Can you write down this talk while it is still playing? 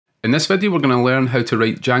In this video, we're going to learn how to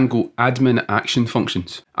write Django admin action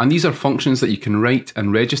functions. And these are functions that you can write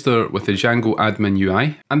and register with the Django admin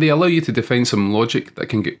UI, and they allow you to define some logic that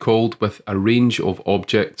can get called with a range of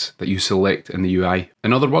objects that you select in the UI.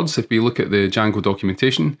 In other words, if we look at the Django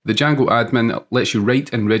documentation, the Django admin lets you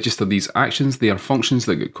write and register these actions. They are functions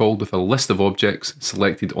that get called with a list of objects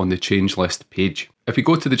selected on the change list page. If we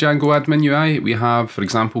go to the Django admin UI, we have, for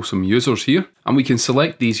example, some users here, and we can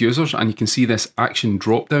select these users, and you can see this action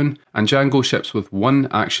dropdown, and Django ships with one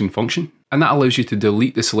action function, and that allows you to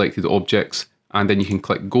delete the selected objects, and then you can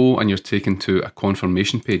click go and you're taken to a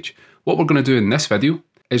confirmation page. What we're going to do in this video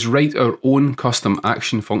is write our own custom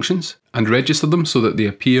action functions and register them so that they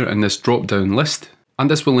appear in this drop-down list. And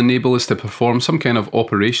this will enable us to perform some kind of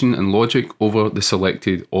operation and logic over the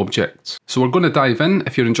selected objects. So we're going to dive in.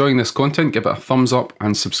 If you're enjoying this content, give it a thumbs up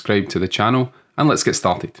and subscribe to the channel, and let's get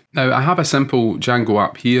started. Now, I have a simple Django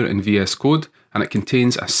app here in VS Code, and it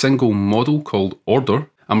contains a single model called order,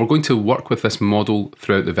 and we're going to work with this model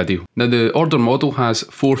throughout the video. Now, the order model has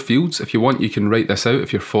 4 fields. If you want, you can write this out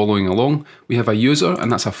if you're following along. We have a user, and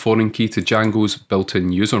that's a foreign key to Django's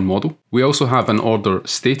built-in user model. We also have an order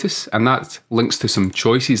status, and that links to some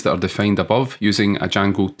choices that are defined above using a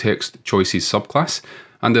Django text choices subclass.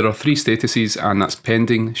 And there are 3 statuses, and that's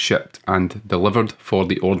pending, shipped, and delivered for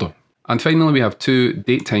the order. And finally, we have 2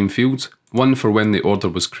 datetime fields, one for when the order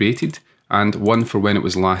was created, and one for when it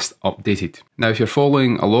was last updated. Now, if you're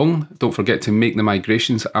following along, don't forget to make the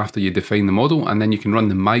migrations after you define the model, and then you can run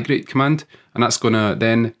the migrate command, and that's going to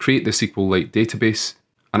then create the SQLite database,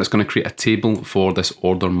 and it's going to create a table for this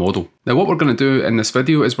order model. Now, what we're going to do in this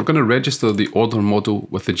video is we're going to register the order model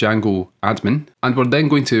with the Django admin, and we're then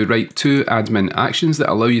going to write 2 admin actions that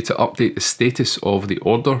allow you to update the status of the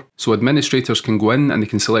order. So administrators can go in and they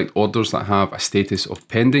can select orders that have a status of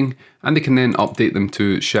pending, and they can then update them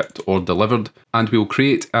to shipped or delivered, and we'll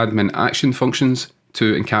create admin action functions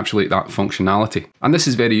to encapsulate that functionality. And this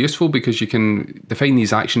is very useful because you can define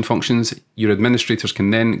these action functions. Your administrators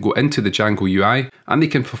can then go into the Django UI and they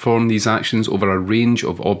can perform these actions over a range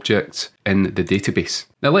of objects in the database.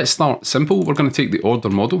 Now let's start simple. We're going to take the order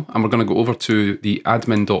model and we're going to go over to the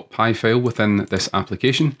admin.py file within this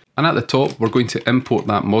application. And at the top, we're going to import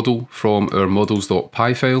that model from our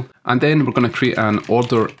models.py file. And then we're going to create an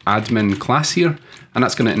order admin class here. And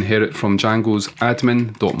that's going to inherit from Django's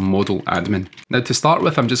admin.modeladmin. Now to start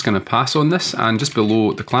with, I'm just going to pass on this, and just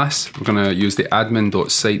below the class, we're going to use the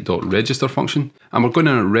admin.site.register function, and we're going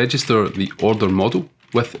to register the order model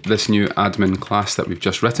with this new admin class that we've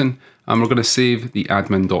just written, and we're going to save the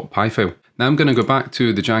admin.py file. Now I'm going to go back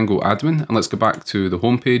to the Django admin, and let's go back to the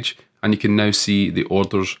home page, and you can now see the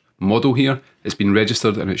orders model here. It's been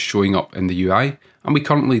registered and it's showing up in the UI, and we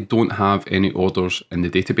currently don't have any orders in the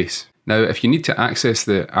database. Now, if you need to access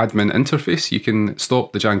the admin interface, you can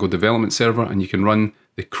stop the Django development server and you can run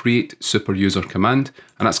the create superuser command,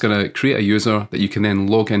 and that's going to create a user that you can then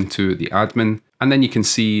log into the admin, and then you can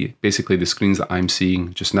see basically the screens that I'm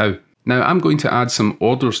seeing just now. Now, I'm going to add some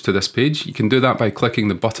orders to this page. You can do that by clicking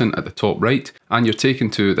the button at the top right, and you're taken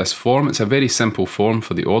to this form. It's a very simple form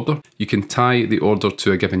for the order. You can tie the order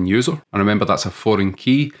to a given user, and remember that's a foreign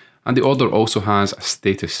key, and the order also has a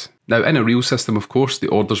status. Now, in a real system, of course, the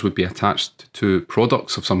orders would be attached to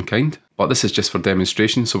products of some kind, but this is just for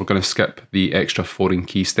demonstration, so we're going to skip the extra foreign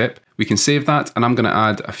key step. We can save that, and I'm going to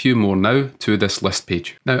add a few more now to this list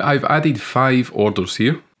page. Now, I've added 5 orders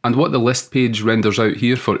here, and what the list page renders out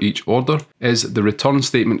here for each order is the return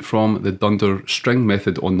statement from the dunder string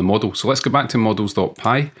method on the model. So let's go back to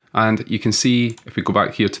models.py, and you can see if we go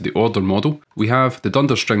back here to the order model, we have the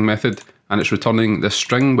dunder string method, and it's returning this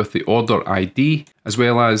string with the order ID as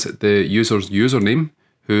well as the user's username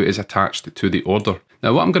who is attached to the order.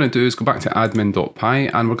 Now what I'm going to do is go back to admin.py,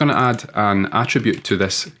 and we're going to add an attribute to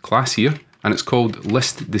this class here, and it's called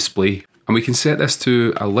list display. And we can set this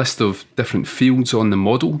to a list of different fields on the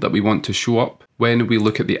model that we want to show up when we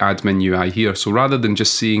look at the admin UI here. So rather than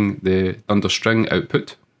just seeing the dunder string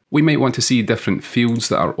output, we might want to see different fields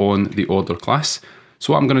that are on the order class.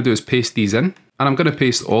 So what I'm going to do is paste these in, and I'm going to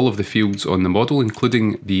paste all of the fields on the model,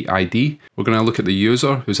 including the ID. We're going to look at the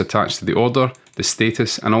user who's attached to the order, the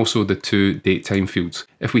status, and also the 2 datetime fields.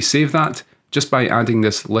 If we save that, just by adding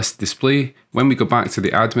this list display, when we go back to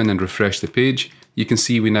the admin and refresh the page, you can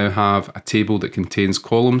see we now have a table that contains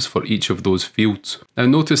columns for each of those fields. Now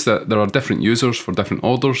notice that there are different users for different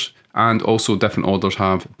orders, and also different orders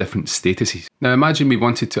have different statuses. Now imagine we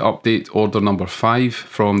wanted to update order number 5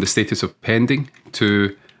 from the status of pending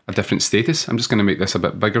to a different status. I'm just going to make this a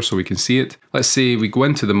bit bigger so we can see it. Let's say we go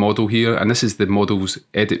into the model here, and this is the model's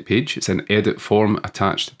edit page. It's an edit form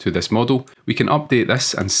attached to this model. We can update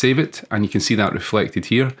this and save it, and you can see that reflected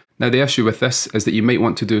here. Now the issue with this is that you might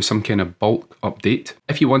want to do some kind of bulk update.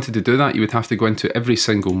 If you wanted to do that, you would have to go into every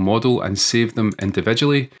single model and save them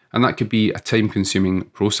individually, and that could be a time-consuming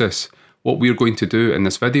process. What we're going to do in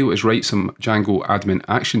this video is write some Django admin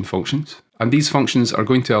action functions, and these functions are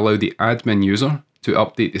going to allow the admin user to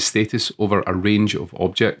update the status over a range of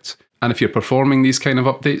objects. And if you're performing these kind of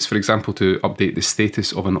updates, for example, to update the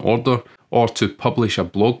status of an order, or to publish a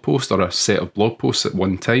blog post or a set of blog posts at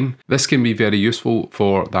one time, this can be very useful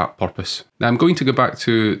for that purpose. Now I'm going to go back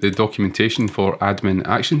to the documentation for admin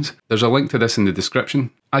actions. There's a link to this in the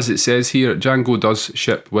description. As it says here, Django does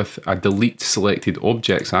ship with a delete selected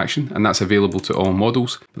objects action, and that's available to all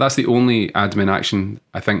models. But that's the only admin action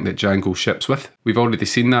I think that Django ships with. We've already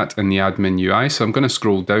seen that in the admin UI, so I'm going to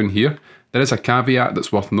scroll down here. There is a caveat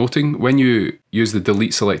that's worth noting. When you use the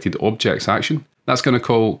delete selected objects action, that's going to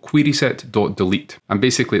call 𝗬𝗎𝑐𝗫.delete. And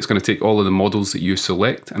basically it's going to take all of the models that you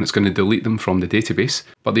select and it's going to delete them from the database.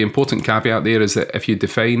 But the important caveat there is that if you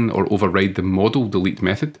define or override the model delete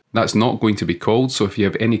method, that's not going to be called. So if you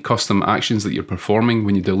have any custom actions that you're performing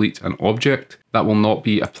when you delete an object, that will not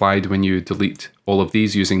be applied when you delete all of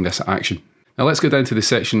these using this action. Now let's go down to the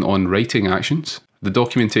section on writing actions. The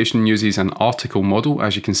documentation uses an article model,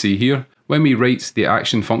 as you can see here. When we write the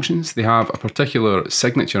action functions, they have a particular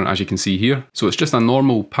signature, as you can see here. So it's just a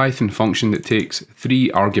normal Python function that takes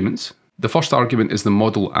 3 arguments. The first argument is the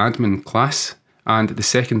ModelAdmin class, and the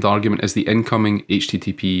second argument is the incoming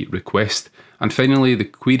HTTP request. And finally, the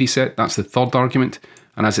query set, that's the third argument.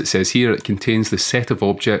 And as it says here, it contains the set of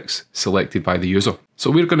objects selected by the user.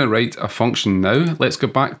 So we're going to write a function now. Let's go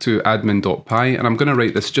back to admin.py, and I'm going to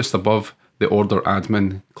write this just above the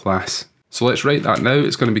orderAdmin class. So let's write that now.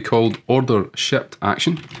 It's going to be called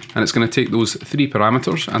orderShippedAction, and it's going to take those 3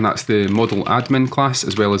 parameters, and that's the ModelAdmin class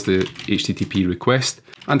as well as the HTTP request,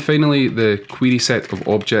 and finally the query set of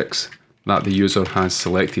objects that the user has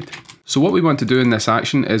selected. So what we want to do in this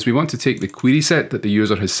action is we want to take the query set that the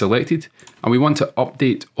user has selected, and we want to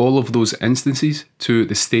update all of those instances to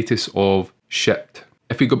the status of shipped.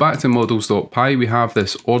 If we go back to models.py, we have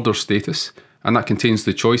this order status, and that contains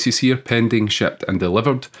the choices here, pending, shipped, and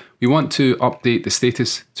delivered. We want to update the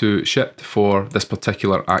status to shipped for this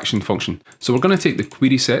particular action function. So we're going to take the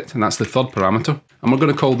query set, and that's the third parameter, and we're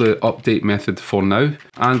going to call the update method for now,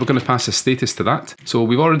 and we're going to pass a status to that. So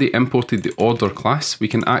we've already imported the order class. We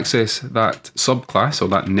can access that subclass, or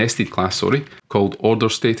that nested class, sorry, called order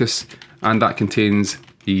status, and that contains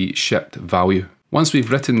the shipped value. Once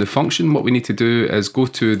we've written the function, what we need to do is go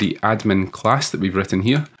to the admin class that we've written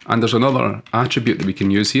here, and there's another attribute that we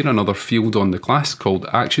can use here, another field on the class called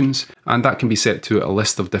actions, and that can be set to a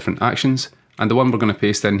list of different actions, and the one we're going to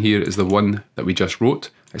paste in here is the one that we just wrote.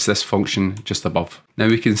 It's this function just above. Now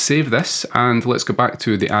we can save this, and let's go back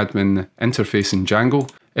to the admin interface in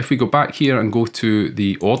Django. If we go back here and go to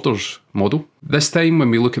the orders model, this time when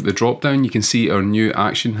we look at the dropdown, you can see our new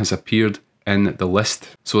action has appeared in the list.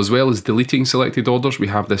 So as well as deleting selected orders, we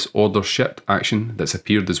have this order shipped action that's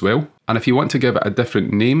appeared as well. And if you want to give it a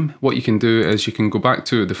different name, what you can do is you can go back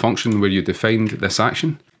to the function where you defined this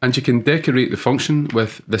action, and you can decorate the function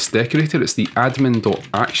with this decorator. It's the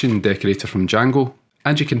admin.action decorator from Django,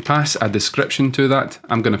 and you can pass a description to that.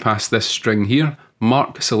 I'm going to pass this string here,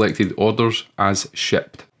 mark selected orders as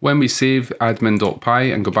shipped. When we save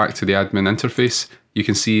admin.py and go back to the admin interface, you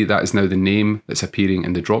can see that is now the name that's appearing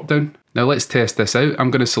in the dropdown. Now let's test this out.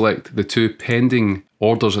 I'm going to select the 2 pending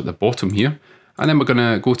orders at the bottom here, and then we're going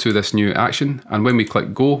to go to this new action, and when we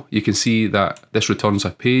click go, you can see that this returns a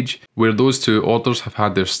page where those 2 orders have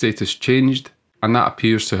had their status changed, and that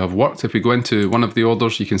appears to have worked. If we go into one of the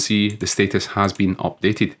orders, you can see the status has been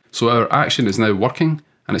updated. So our action is now working,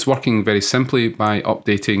 and it's working very simply by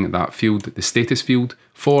updating that field, the status field,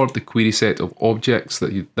 for the query set of objects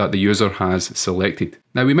that the user has selected.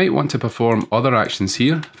 Now we might want to perform other actions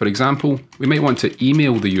here. For example, we might want to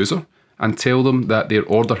email the user and tell them that their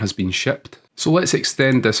order has been shipped. So let's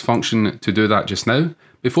extend this function to do that just now.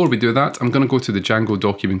 Before we do that, I'm going to go to the Django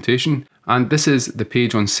documentation, and this is the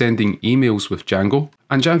page on sending emails with Django.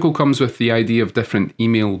 And Django comes with the idea of different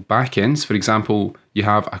email backends. For example, you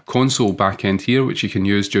have a console backend here, which you can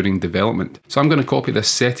use during development. So I'm going to copy this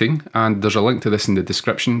setting, and there's a link to this in the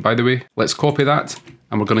description, by the way. Let's copy that,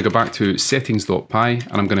 and we're going to go back to settings.py,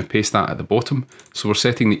 and I'm going to paste that at the bottom. So we're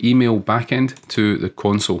setting the email backend to the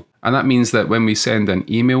console. And that means that when we send an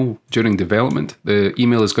email during development, the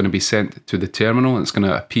email is going to be sent to the terminal, and it's going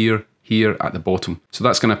to appear here at the bottom. So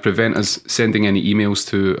that's going to prevent us sending any emails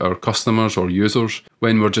to our customers or users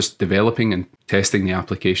when we're just developing and testing the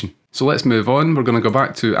application. So let's move on. We're going to go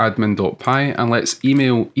back to admin.py and let's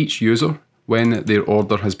email each user when their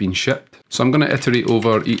order has been shipped. So I'm going to iterate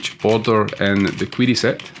over each order in the query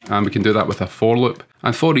set, and we can do that with a for loop.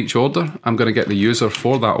 And for each order, I'm going to get the user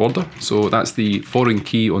for that order. So that's the foreign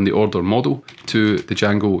key on the order model to the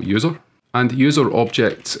Django user. And user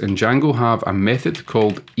objects in Django have a method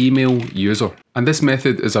called email user. And this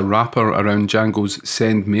method is a wrapper around Django's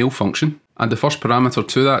send mail function. And the first parameter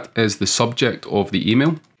to that is the subject of the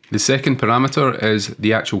email. The second parameter is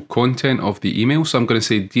the actual content of the email. So I'm going to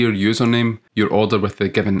say, dear username, your order with the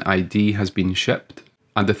given ID has been shipped.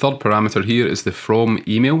 And the third parameter here is the from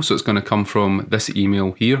email. So it's going to come from this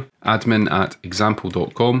email here,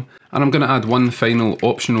 admin@example.com. And I'm going to add one final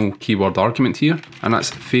optional keyword argument here, and that's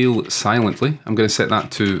fail silently. I'm going to set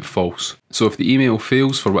that to false. So if the email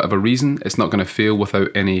fails for whatever reason, it's not going to fail without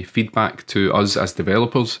any feedback to us as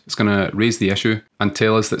developers. It's going to raise the issue and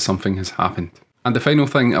tell us that something has happened. And the final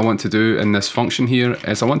thing I want to do in this function here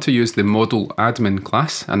is I want to use the ModelAdmin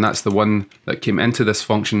class, and that's the one that came into this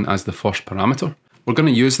function as the first parameter. We're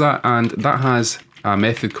going to use that, and that has a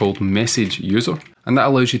method called messageUser, and that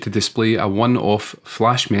allows you to display a one-off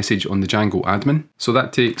flash message on the Django admin. So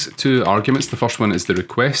that takes two arguments. The first one is the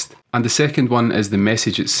request, and the second one is the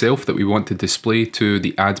message itself that we want to display to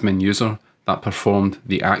the admin user that performed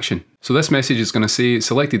the action. So this message is going to say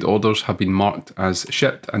selected orders have been marked as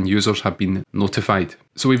shipped and users have been notified.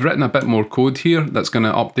 So we've written a bit more code here that's going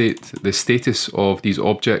to update the status of these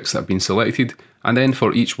objects that have been selected, and then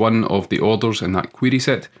for each one of the orders in that query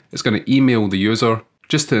set, it's going to email the user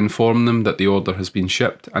just to inform them that the order has been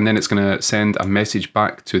shipped, and then it's going to send a message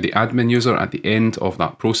back to the admin user at the end of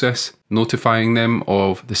that process, notifying them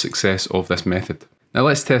of the success of this method. Now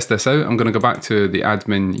let's test this out. I'm going to go back to the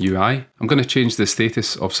admin UI. I'm going to change the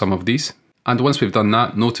status of some of these. And once we've done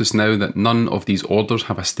that, notice now that none of these orders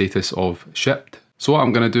have a status of shipped. So what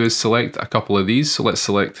I'm going to do is select a couple of these. So let's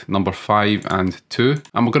select number 5 and 2.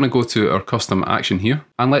 And we're going to go to our custom action here.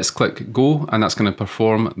 And let's click go, and that's going to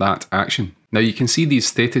perform that action. Now you can see these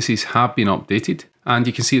statuses have been updated. And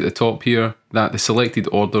you can see at the top here that the selected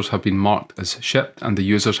orders have been marked as shipped and the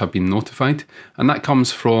users have been notified. And that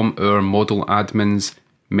comes from our ModelAdmin's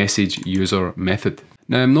messageUser method.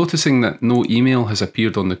 Now I'm noticing that no email has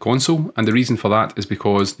appeared on the console, and the reason for that is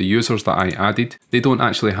because the users that I added, they don't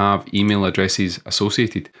actually have email addresses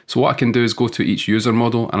associated. So what I can do is go to each user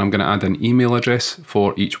model, and I'm going to add an email address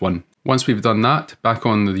for each one. Once we've done that, back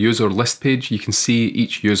on the user list page, you can see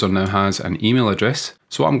each user now has an email address.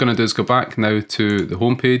 So what I'm going to do is go back now to the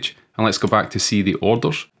home page, and let's go back to see the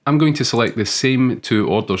orders. I'm going to select the same two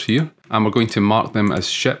orders here, and we're going to mark them as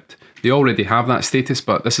shipped. They already have that status,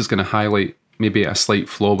 but this is going to highlight maybe a slight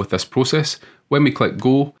flaw with this process. When we click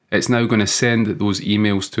go, it's now going to send those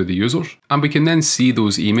emails to the users. And we can then see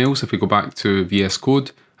those emails if we go back to VS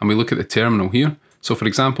Code and we look at the terminal here. So for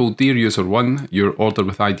example, dear user 1, your order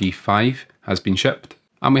with ID 5 has been shipped.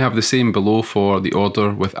 And we have the same below for the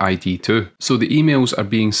order with ID 2. So the emails are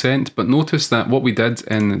being sent, but notice that what we did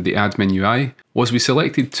in the admin UI was we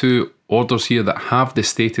selected two orders here that have the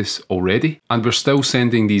status already, and we're still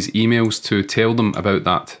sending these emails to tell them about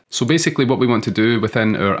that. So basically what we want to do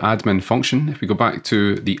within our admin function, if we go back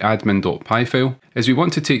to the admin.py file, is we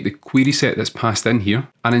want to take the query set that's passed in here,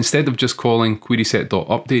 and instead of just calling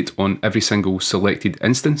queryset.update on every single selected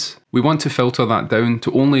instance, we want to filter that down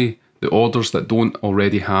to only the orders that don't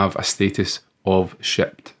already have a status of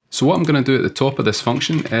shipped. So what I'm going to do at the top of this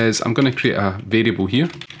function is I'm going to create a variable here,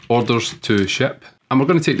 orders to ship, and we're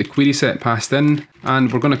going to take the query set passed in,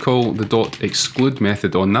 and we're going to call the .exclude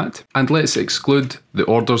method on that, and let's exclude the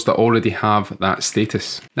orders that already have that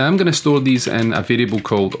status. Now I'm going to store these in a variable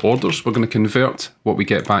called orders. We're going to convert what we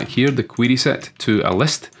get back here, the query set, to a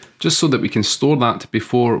list, just so that we can store that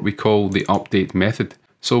before we call the update method.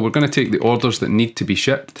 So we're going to take the orders that need to be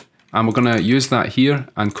shipped, and we're going to use that here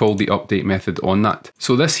and call the update method on that.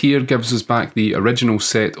 So this here gives us back the original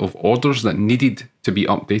set of orders that needed to be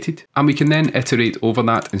updated, and we can then iterate over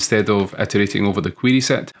that instead of iterating over the query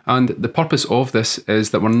set. And the purpose of this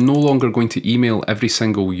is that we're no longer going to email every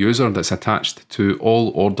single user that's attached to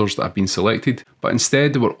all orders that have been selected, but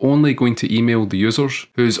instead we're only going to email the users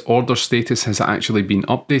whose order status has actually been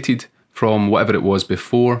updated from whatever it was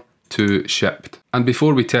before to shipped. And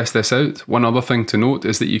before we test this out, one other thing to note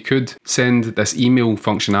is that you could send this email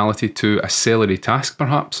functionality to a celery task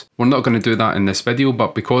perhaps. We're not going to do that in this video,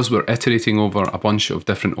 but because we're iterating over a bunch of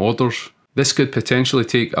different orders, this could potentially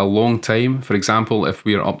take a long time. For example, if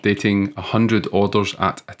we are updating 100 orders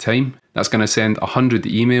at a time, that's going to send 100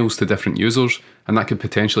 emails to different users, and that could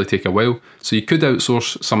potentially take a while. So you could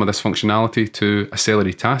outsource some of this functionality to a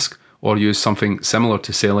𝗬𝗏 task or use something similar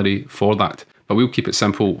to 𝗬𝗏 for that, but we'll keep it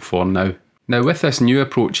simple for now. Now with this new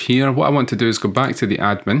approach here, what I want to do is go back to the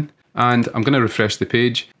admin, and I'm going to refresh the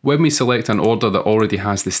page. When we select an order that already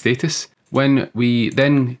has the status, when we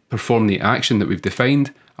then perform the action that we've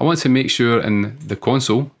defined, I want to make sure in the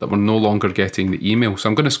console that we're no longer getting the email. So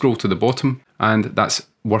I'm going to scroll to the bottom, and that's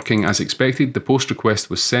working as expected. The post request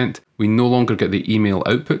was sent. We no longer get the email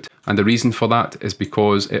output, and the reason for that is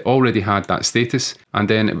because it already had that status, and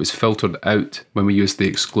then it was filtered out when we used the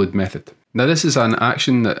exclude method. Now this is an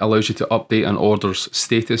action that allows you to update an order's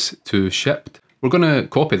status to shipped. We're going to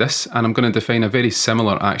copy this, and I'm going to define a very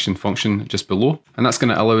similar action function just below, and that's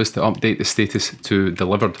going to allow us to update the status to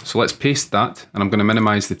delivered. So let's paste that, and I'm going to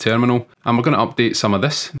minimize the terminal, and we're going to update some of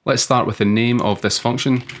this. Let's start with the name of this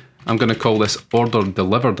function. I'm going to call this order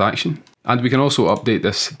delivered action, and we can also update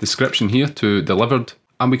this description here to delivered,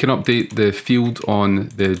 and we can update the field on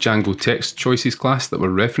the Django text choices class that we're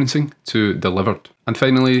referencing to delivered. And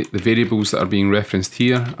finally, the variables that are being referenced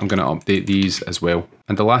here, I'm going to update these as well.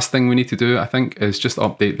 And the last thing we need to do, I think, is just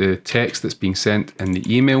update the text that's being sent in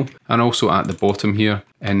the email, and also at the bottom here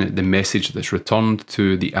in the message that's returned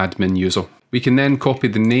to the admin user. We can then copy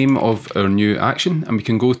the name of our new action, and we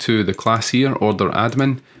can go to the class here,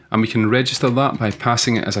 𝗦𝗏, and we can register that by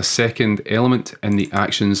passing it as a second element in the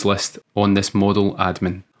actions list on this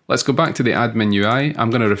𝗦Admin. Let's go back to the admin UI. I'm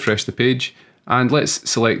going to refresh the page, and let's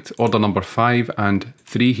select order number 5 and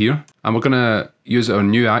 3 here, and we're going to use our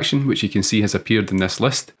new action, which you can see has appeared in this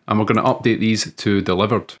list, and we're going to update these to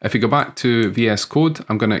delivered. If we go back to VS Code,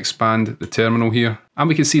 I'm going to expand the terminal here, and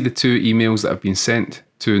we can see the 2 emails that have been sent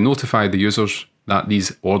to notify the users that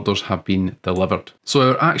these orders have been delivered.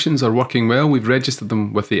 So our actions are working well. We've registered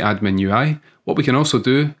them with the admin UI. What we can also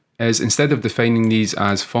do is, instead of defining these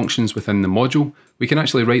as functions within the module, we can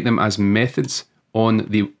actually write them as methods on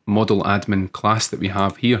the ModelAdmin class that we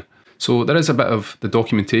have here. So there is a bit of the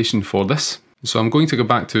documentation for this. So I'm going to go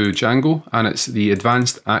back to Django, and it's the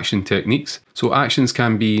advanced action techniques. So actions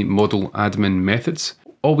can be ModelAdmin methods.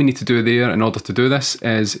 All we need to do there in order to do this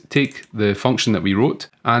is take the function that we wrote,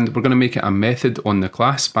 and we're going to make it a method on the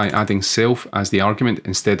class by adding self as the argument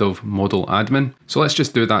instead of ModelAdmin. So let's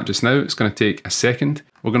just do that just now. It's going to take a second.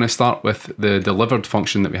 We're going to start with the delivered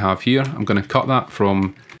function that we have here. I'm going to cut that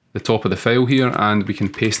from the top of the file here, and we can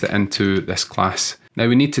paste it into this class. Now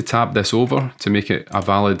we need to tab this over to make it a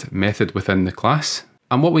valid method within the class.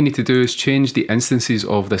 And what we need to do is change the instances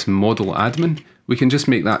of this ModelAdmin. We can just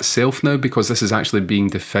make that self now because this is actually being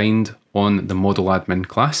defined on the ModelAdmin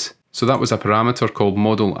class. So that was a parameter called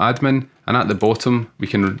ModelAdmin, and at the bottom we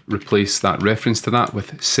can replace that reference to that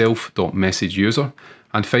with self.messageUser.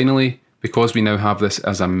 And finally, because we now have this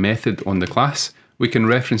as a method on the class, we can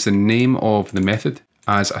reference the name of the method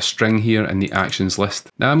as a string here in the actions list.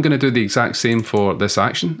 Now I'm going to do the exact same for this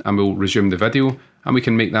action, and we'll resume the video, and we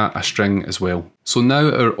can make that a string as well. So now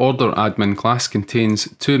our orderAdmin class contains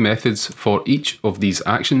 2 methods for each of these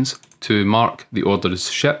actions to mark the order as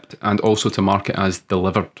shipped and also to mark it as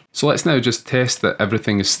delivered. So let's now just test that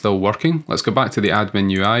everything is still working. Let's go back to the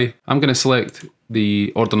admin UI. I'm going to select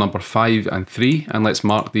the order number 5 and 3, and let's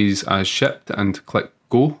mark these as shipped and click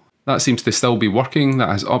go. That seems to still be working. That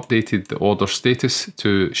has updated the order status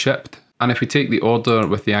to shipped. And if we take the order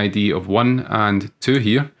with the ID of 1 and 2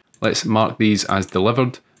 here, let's mark these as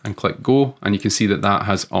delivered and click go, and you can see that that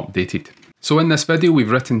has updated. So in this video,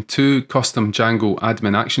 we've written 2 custom Django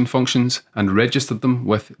admin action functions and registered them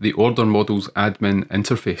with the order model's admin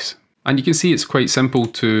interface. And you can see it's quite simple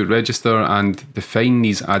to register and define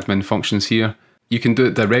these admin functions here. You can do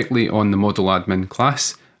it directly on the ModelAdmin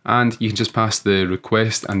class, and you can just pass the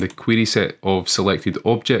request and the query set of selected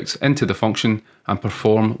objects into the function and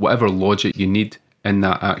perform whatever logic you need in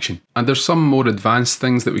that action. And there's some more advanced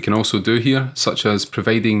things that we can also do here, such as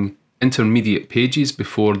providing intermediate pages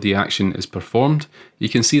before the action is performed. You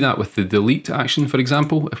can see that with the delete action, for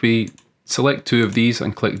example. If we select 2 of these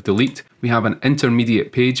and click delete, we have an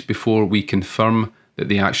intermediate page before we confirm that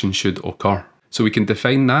the action should occur. So we can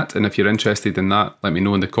define that, and if you're interested in that, let me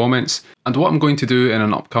know in the comments. And what I'm going to do in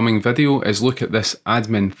an upcoming video is look at this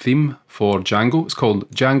admin theme for Django. It's called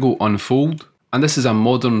Django Unfold, and this is a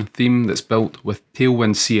modern theme that's built with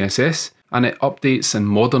Tailwind CSS, and it updates and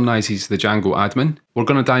modernizes the Django admin. We're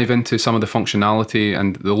going to dive into some of the functionality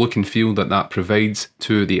and the look and feel that that provides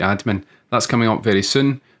to the admin. That's coming up very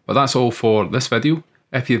soon, but that's all for this video.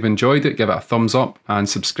 If you've enjoyed it, give it a thumbs up and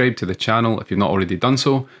subscribe to the channel if you've not already done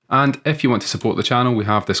so. And if you want to support the channel, we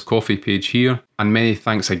have this Ko-fi page here. And many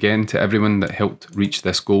thanks again to everyone that helped reach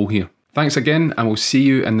this goal here. Thanks again, and we'll see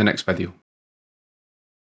you in the next video.